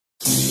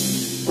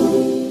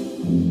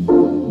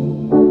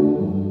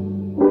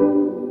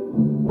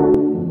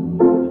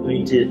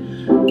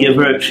to give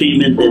her a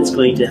treatment that's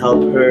going to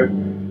help her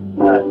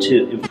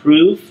to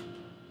improve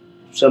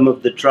some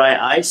of the dry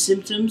eye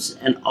symptoms,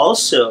 and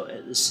also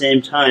at the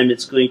same time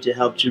it's going to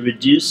help to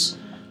reduce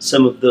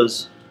some of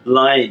those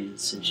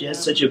lines. And she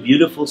has such a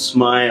beautiful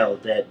smile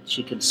that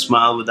she can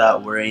smile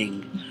without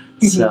worrying.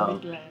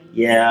 So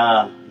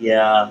yeah,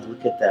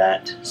 look at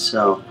that.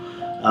 So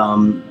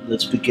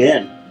let's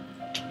begin.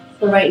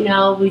 So right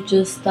now we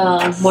just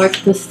mark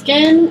the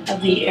skin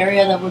of the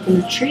area that we're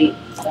going to treat.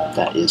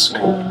 That is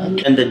cool.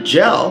 And the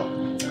gel,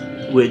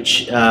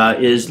 which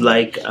is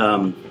like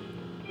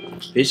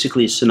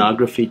basically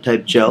sonography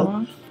type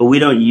gel, but we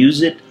don't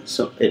use it,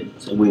 so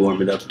we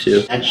warm it up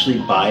too. Actually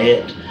buy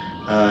it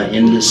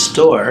in the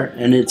store,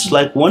 and it's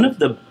like one of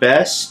the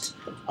best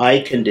eye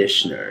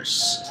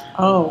conditioners.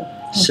 Oh.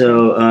 Okay.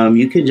 So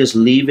you can just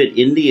leave it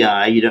in the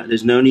eye.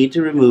 There's no need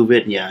to remove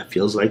it. Yeah, it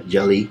feels like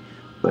jelly,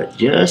 but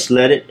just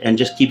let it and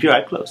just keep your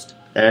eye closed.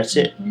 That's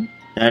it.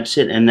 That's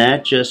it, and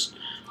that just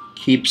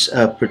keeps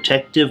a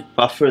protective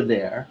buffer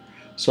there,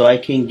 so I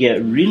can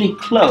get really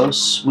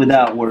close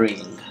without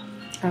worrying.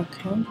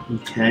 Okay.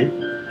 Okay.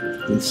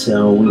 And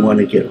so we want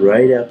to get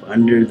right up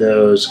under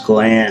those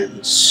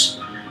glands.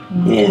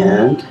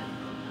 And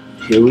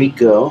here we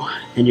go.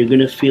 And you're going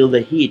to feel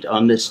the heat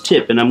on this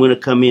tip. And I'm going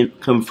to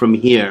come from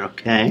here,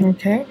 okay?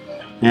 Okay.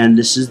 And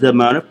this is the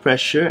amount of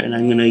pressure. And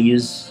I'm going to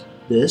use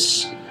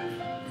this.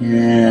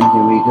 And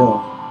here we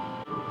go.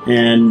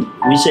 And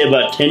we say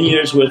about 10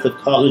 years worth of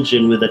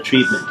collagen with a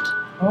treatment.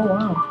 Oh,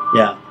 wow.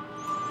 Yeah.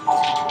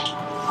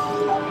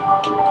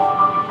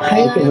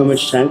 Look at how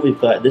much time we've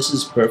got. This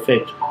is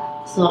perfect.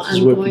 So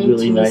I'm going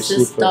to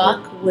assist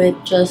Doc with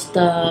just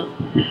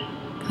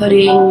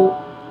putting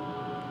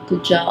the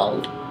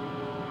gel.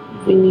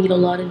 We need a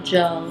lot of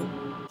gel.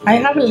 I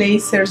have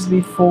lasers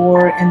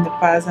before in the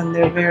past, and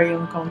they're very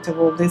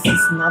uncomfortable. This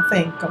is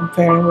nothing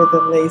comparing with the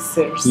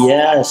lasers.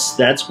 Yes,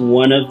 that's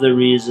one of the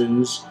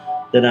reasons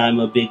that I'm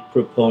a big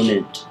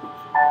proponent,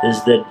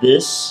 is that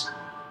this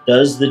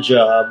does the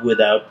job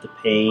without the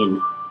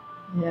pain.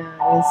 Yeah,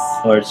 it is.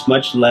 Or it's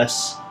much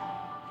less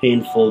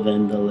painful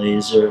than the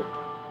laser.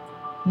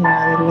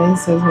 Yeah, the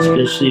lasers.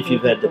 Especially if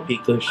you've had the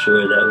Pico,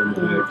 sure, that one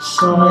hurts.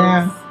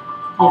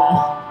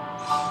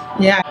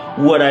 Yeah.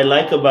 What I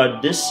like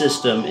about this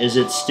system is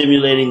it's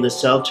stimulating the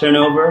cell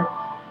turnover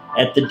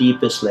at the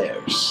deepest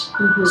layers.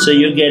 So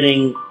you're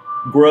getting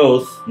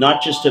growth,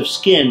 not just of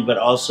skin, but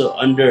also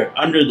under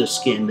the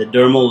skin, the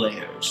dermal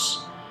layers.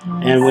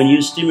 And when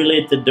you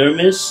stimulate the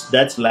dermis,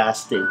 that's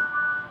lasting.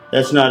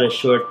 That's not a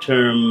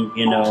short-term,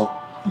 you know.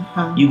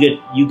 You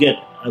get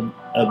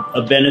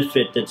a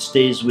benefit that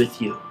stays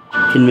with you.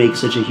 Can make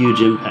such a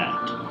huge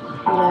impact.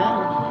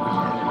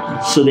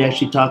 Yeah. So they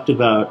actually talked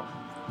about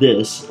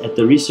this at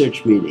the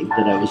research meeting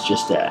that I was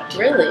just at.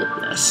 Really?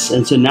 Yes.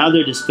 And so now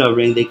they're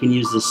discovering they can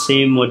use the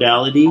same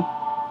modality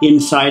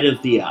inside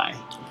of the eye.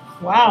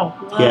 Wow.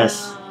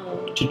 Yes.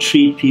 To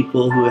treat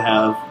people who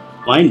have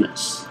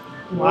blindness.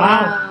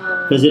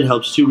 Wow. Because it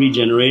helps to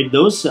regenerate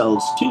those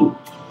cells too.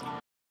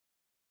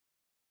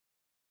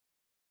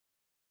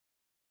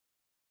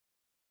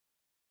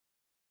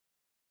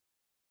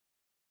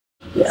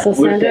 Yeah, so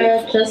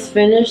Sandra just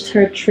finished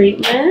her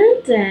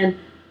treatment, and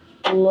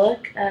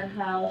look at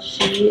how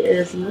she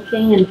is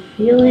looking and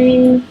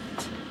feeling.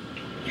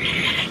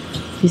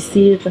 You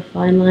see the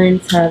fine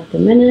lines have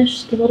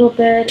diminished a little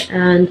bit,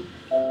 and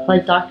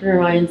like Dr.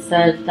 Narain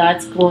said,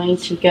 that's going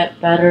to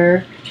get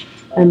better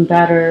and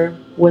better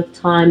with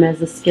time as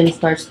the skin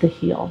starts to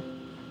heal.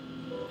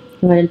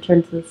 Go ahead and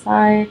turn to the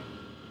side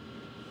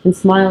and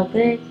smile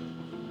big,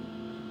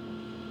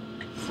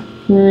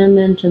 and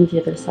then turn to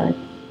the other side.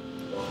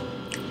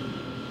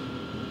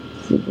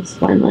 See, those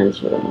fine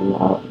lines were a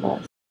lot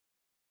less.